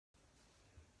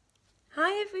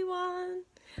Hi everyone!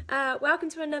 Welcome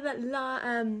to another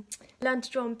Learn to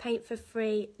Draw and Paint for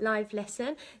Free live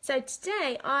lesson. So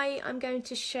today I am going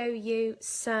to show you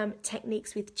some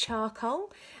techniques with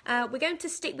charcoal. We're going to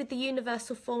stick with the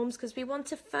universal forms because we want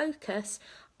to focus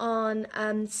on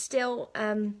still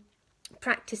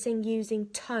practicing using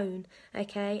tone,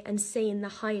 okay, and seeing the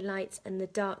highlights and the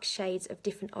dark shades of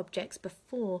different objects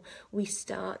before we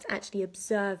start actually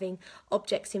observing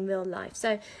objects in real life.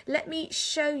 So let me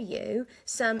show you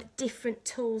some different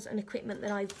tools and equipment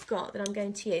that I've got that I'm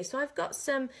going to use. So I've got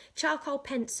some charcoal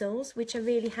pencils which are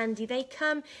really handy. They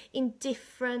come in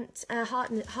different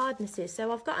hardnesses.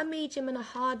 So I've got a medium and a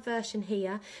hard version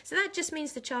here. So that just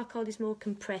means the charcoal is more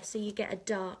compressed, so you get a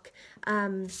dark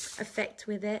effect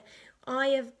with it. I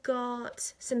have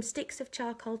got some sticks of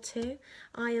charcoal too.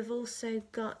 I have also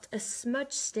got a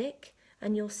smudge stick,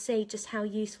 and you'll see just how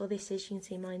useful this is. You can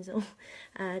see mine's all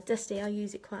dusty. I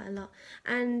use it quite a lot.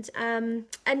 And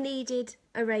a kneaded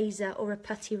eraser or a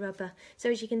putty rubber. So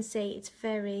as you can see, it's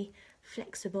very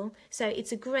flexible. So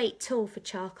it's a great tool for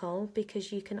charcoal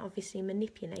because you can obviously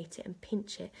manipulate it and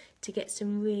pinch it to get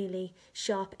some really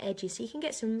sharp edges. So you can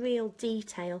get some real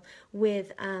detail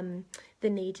with the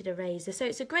kneaded eraser. So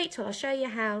it's a great tool. I'll show you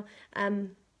how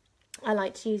I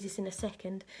like to use this in a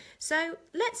second. So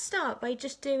let's start by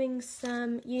just doing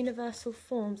some universal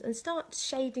forms and start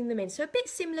shading them in. So a bit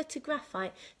similar to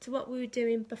graphite, to what we were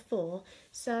doing before.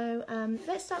 So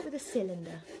let's start with a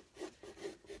cylinder.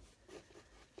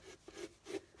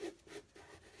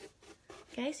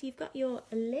 Okay, so you've got your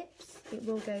ellipse. It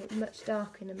will go much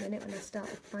darker in a minute when I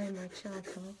start applying my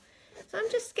charcoal. So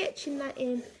I'm just sketching that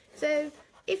in. So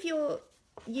if you're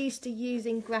used to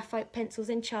using graphite pencils,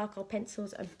 and charcoal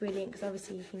pencils are brilliant because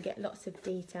obviously you can get lots of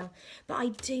detail, but I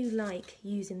do like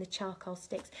using the charcoal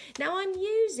sticks. Now I'm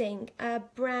using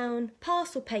brown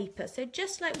parcel paper, so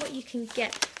just like what you can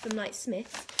get from like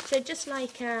Smith's, so just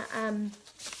like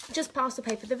just parcel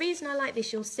paper. The reason I like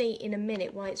this, you'll see in a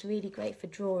minute why it's really great for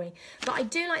drawing, but I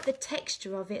do like the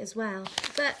texture of it as well.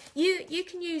 But you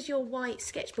can use your white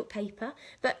sketchbook paper,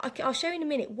 but I'll show you in a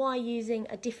minute why using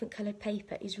a different coloured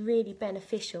paper is really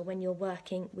beneficial when you're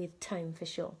working with tone for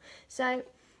sure. So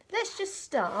let's just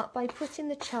start by putting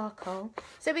the charcoal.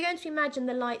 So we're going to imagine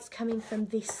the light's coming from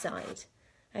this side.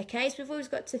 Okay, so we've always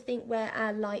got to think where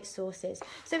our light source is.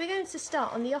 So we're going to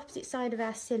start on the opposite side of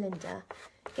our cylinder,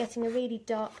 getting a really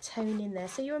dark tone in there.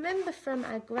 So you remember from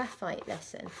our graphite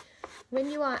lesson,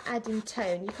 when you are adding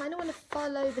tone, you kind of want to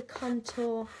follow the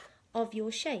contour of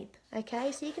your shape.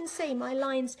 Okay, so you can see my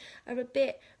lines are a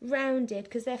bit rounded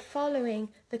because they're following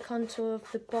the contour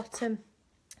of the bottom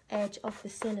edge of the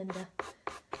cylinder.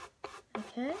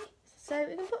 Okay, so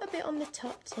we can put a bit on the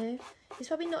top too. It's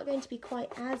probably not going to be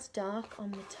quite as dark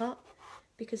on the top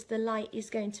because the light is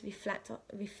going to reflect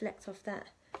off that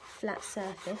flat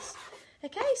surface.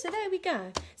 Okay, so there we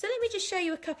go. So let me just show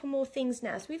you a couple more things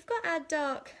now. So we've got our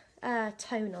dark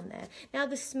tone on there. Now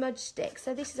the smudge stick.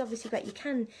 So this is obviously great. You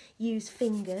can use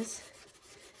fingers,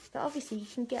 but obviously you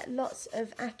can get lots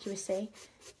of accuracy.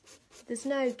 There's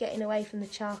no getting away from the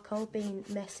charcoal being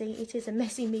messy. It is a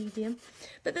messy medium.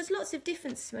 But there's lots of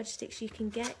different smudge sticks you can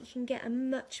get. You can get a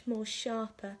much more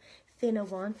sharper, thinner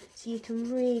one, so you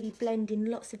can really blend in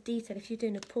lots of detail if you're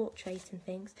doing a portrait and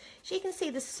things. So you can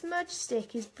see the smudge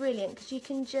stick is brilliant because you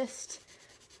can just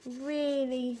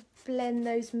really blend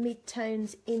those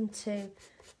mid-tones into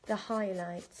the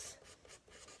highlights.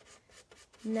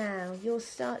 Now you'll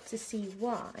start to see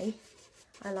why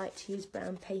I like to use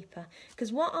brown paper,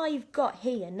 because what I've got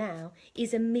here now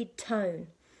is a mid-tone.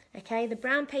 Okay, the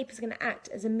brown paper is going to act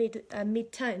as a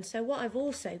mid-tone. So what I've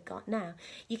also got now,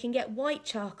 you can get white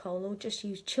charcoal or just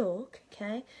use chalk,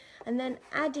 okay, and then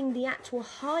adding the actual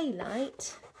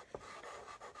highlight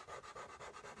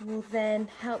will then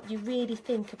help you really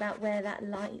think about where that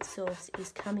light source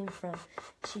is coming from.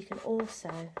 So you can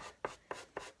also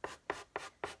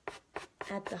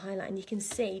add the highlight, and you can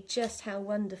see just how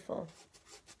wonderful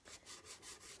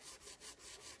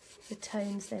the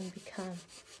tones then become.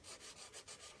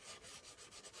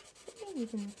 You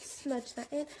can smudge that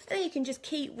in, and then you can just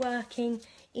keep working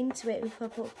into it. We've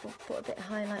put a bit of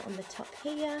highlight on the top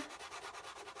here,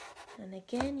 and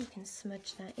again you can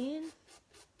smudge that in.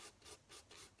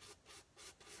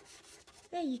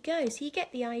 There you go, so you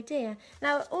get the idea.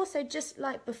 Now also, just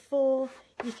like before,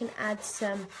 you can add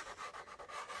some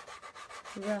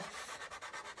rough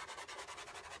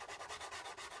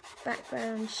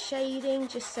background shading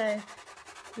just so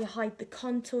you hide the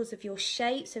contours of your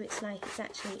shape, so it's like it's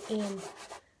actually in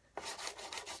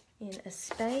a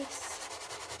space.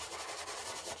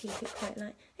 Keep it quite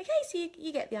light. Okay, so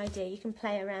you get the idea. You can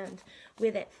play around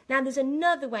with it. Now there's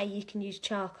another way you can use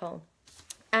charcoal.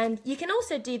 And you can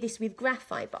also do this with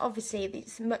graphite, but obviously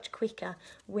it's much quicker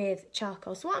with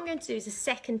charcoal. So what I'm going to do is a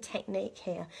second technique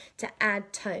here to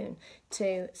add tone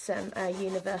to some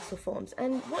universal forms.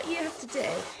 And what you have to do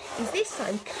is this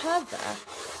time cover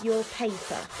your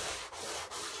paper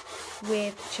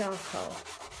with charcoal.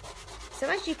 So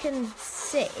as you can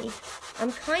see,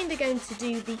 I'm kind of going to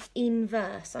do the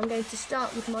inverse. I'm going to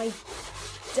start with my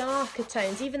darker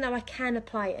tones, even though I can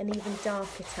apply an even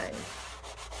darker tone.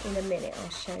 In a minute I'll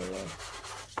show you.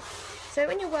 So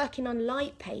when you're working on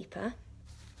light paper,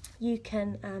 you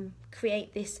can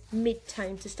create this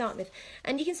mid-tone to start with.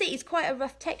 And you can see it's quite a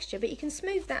rough texture, but you can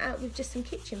smooth that out with just some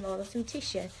kitchen roll or some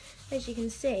tissue. As you can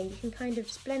see, you can kind of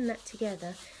just blend that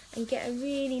together and get a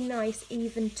really nice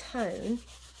even tone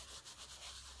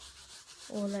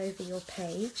all over your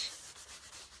page.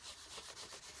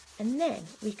 And then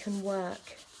we can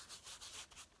work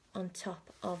on top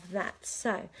of that.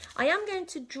 So I am going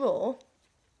to draw,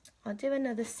 I'll do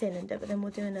another cylinder, but then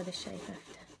we'll do another shape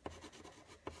after.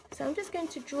 So I'm just going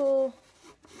to draw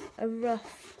a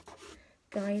rough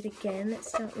guide again. Let's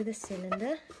start with a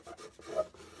cylinder.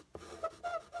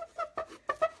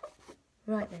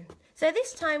 Right then, so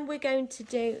this time we're going to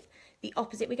do the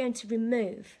opposite. We're going to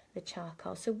remove the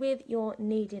charcoal. So with your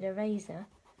kneaded eraser,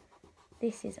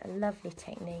 this is a lovely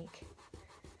technique.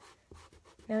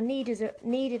 Now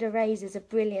kneaded erasers are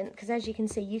brilliant because, as you can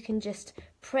see, you can just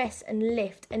press and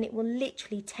lift and it will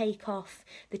literally take off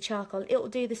the charcoal. It will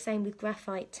do the same with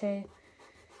graphite too.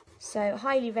 So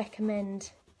highly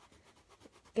recommend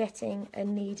getting a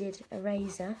kneaded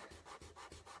eraser.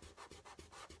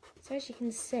 So as you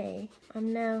can see,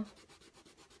 I'm now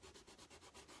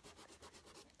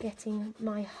getting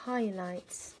my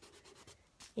highlights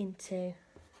into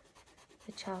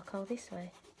the charcoal this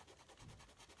way.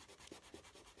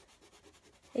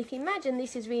 If you imagine,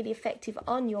 this is really effective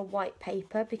on your white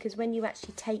paper because when you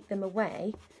actually take them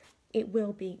away, it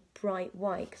will be bright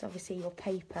white because obviously your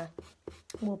paper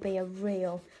will be a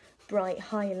real bright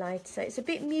highlight. So it's a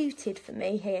bit muted for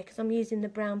me here because I'm using the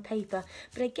brown paper,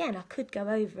 but again I could go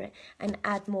over it and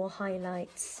add more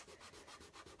highlights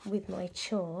with my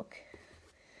chalk.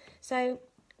 So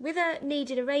with a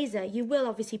kneaded eraser, you will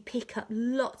obviously pick up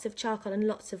lots of charcoal and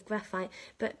lots of graphite,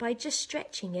 but by just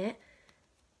stretching it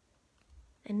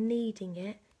and kneading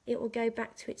it, it will go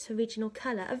back to its original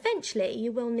colour. Eventually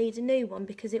you will need a new one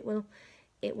because it will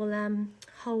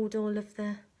hold all of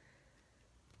the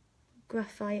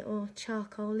graphite or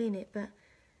charcoal in it, but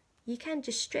you can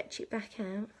just stretch it back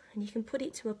out and you can put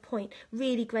it to a point.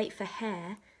 Really great for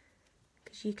hair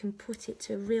because you can put it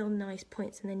to real nice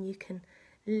points and then you can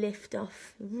lift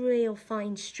off real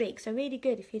fine streaks. So really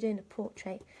good if you're doing a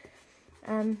portrait.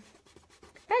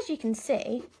 As you can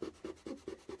see,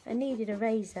 a kneaded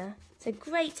eraser, it's a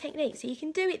great technique, so you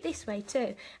can do it this way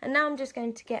too. And now I'm just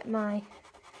going to get my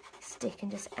stick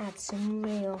and just add some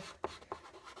real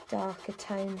darker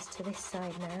tones to this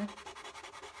side now.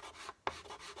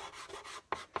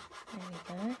 There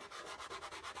we go.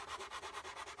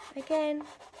 Again,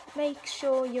 make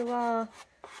sure you are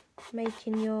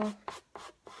making your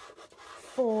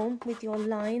form with your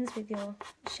lines, with your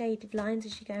shaded lines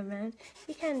as you go around.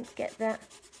 You can get that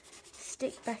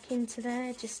stick back into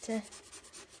there just to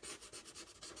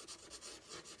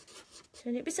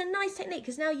turn it. But it's a nice technique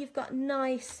because now you've got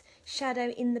nice shadow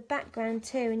in the background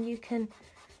too, and you can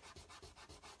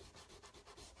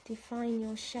define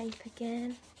your shape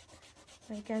again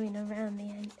by going around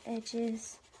the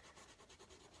edges.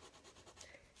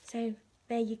 So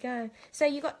there you go. So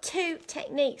you've got two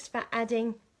techniques for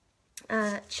adding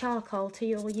charcoal to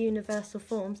your universal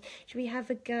forms. Should we have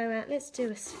a go at, let's do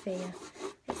a sphere.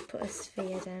 Let's put a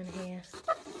sphere down here.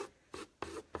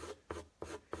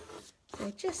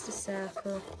 So just a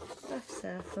circle, rough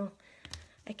circle.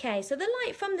 Okay, so the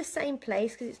light from the same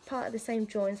place because it's part of the same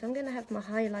drawing, so I'm going to have my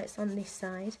highlights on this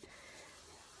side.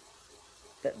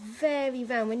 But very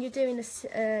round. When you're doing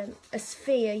a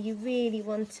sphere, you really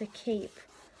want to keep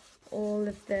all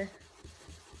of the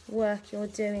work you're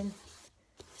doing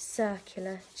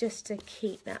circular, just to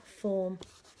keep that form.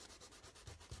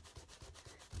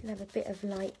 You'll have a bit of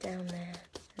light down there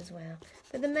as well.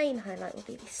 But the main highlight will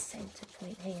be this centre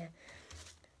point here.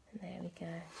 And there we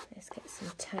go. Let's get some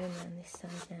tone around this side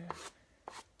now.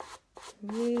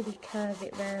 Really curve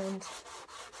it round.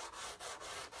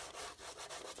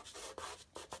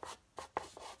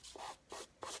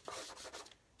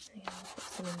 Again, I'll put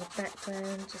some in the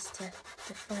background just to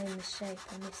define the shape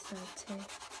on this side too.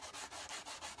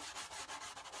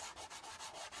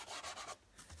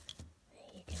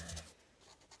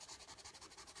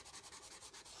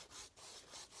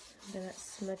 That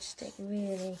smudge stick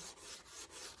really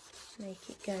make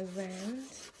it go round.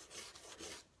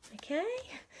 Okay,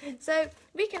 so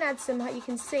we can add some, you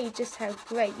can see just how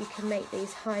great you can make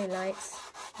these highlights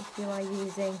if you are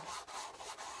using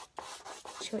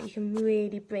chalk. You can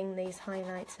really bring these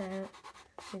highlights out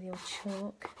with your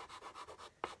chalk.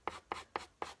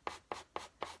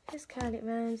 Just curl it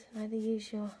round, either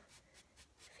use your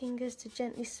fingers to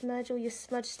gently smudge or your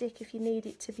smudge stick if you need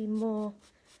it to be more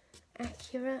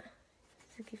accurate.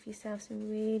 So give yourself some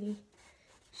really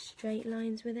straight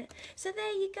lines with it. So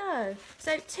there you go.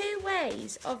 So 2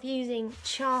 ways of using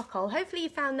charcoal. Hopefully you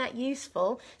found that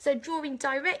useful. So drawing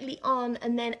directly on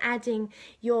and then adding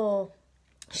your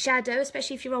shadow,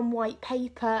 especially if you're on white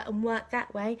paper, and work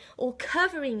that way, or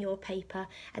covering your paper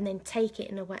and then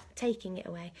taking it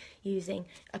away using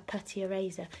a putty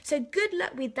eraser. So good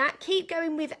luck with that. Keep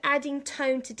going with adding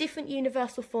tone to different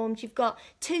universal forms. You've got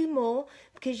 2 more,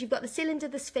 because you've got the cylinder,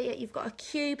 the sphere, you've got a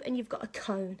cube, and you've got a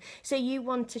cone. So you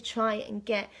want to try and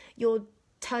get your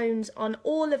tones on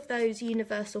all of those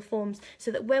universal forms,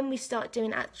 so that when we start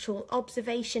doing actual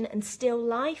observation and still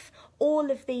life, all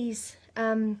of these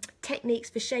techniques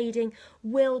for shading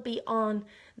will be on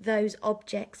those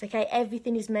objects. Okay,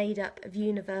 everything is made up of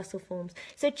universal forms.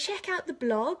 So check out the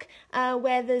blog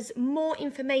where there's more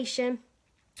information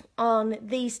on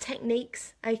these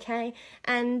techniques. Okay,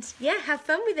 and yeah, have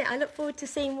fun with it. I look forward to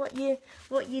seeing what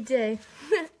you do.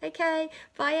 Okay,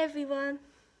 bye everyone.